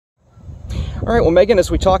All right, well, Megan, as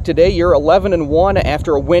we talk today, you're 11-1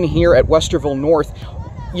 after a win here at Westerville North.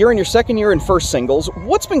 You're in your second year in first singles.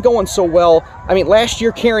 What's been going so well, I mean, last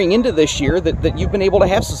year carrying into this year, that you've been able to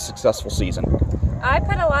have such a successful season? I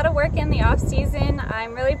put a lot of work in the off season.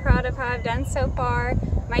 I'm really proud of how I've done so far.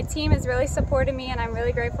 My team has really supported me, and I'm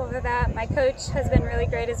really grateful for that. My coach has been really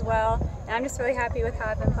great as well, and I'm just really happy with how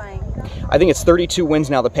I've been playing. I think it's 32 wins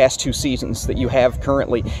now the past 2 seasons that you have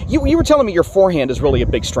currently. You were telling me your forehand is really a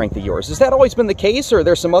big strength of yours. Has that always been the case, or are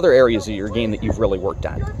there some other areas of your game that you've really worked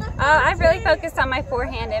on? I've really focused on my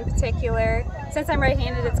forehand in particular. Since I'm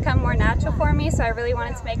right-handed, it's come more natural for me, so I really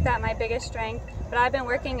wanted to make that my biggest strength. But I've been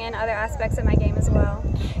working in other aspects of my game as well.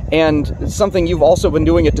 And something you've also been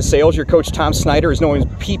doing at DeSales, your coach Tom Snyder is known as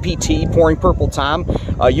PPT, Pouring Purple Tom.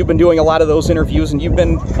 You've been doing a lot of those interviews, and you've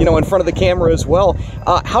been, in front of the camera as well.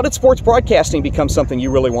 How did sports broadcasting become something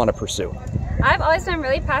you really want to pursue? I've always been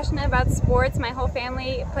really passionate about sports. My whole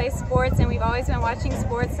family plays sports, and we've always been watching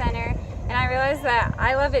Sports Center. And I realized that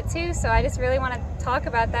I love it too, so I just really want to talk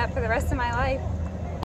about that for the rest of my life.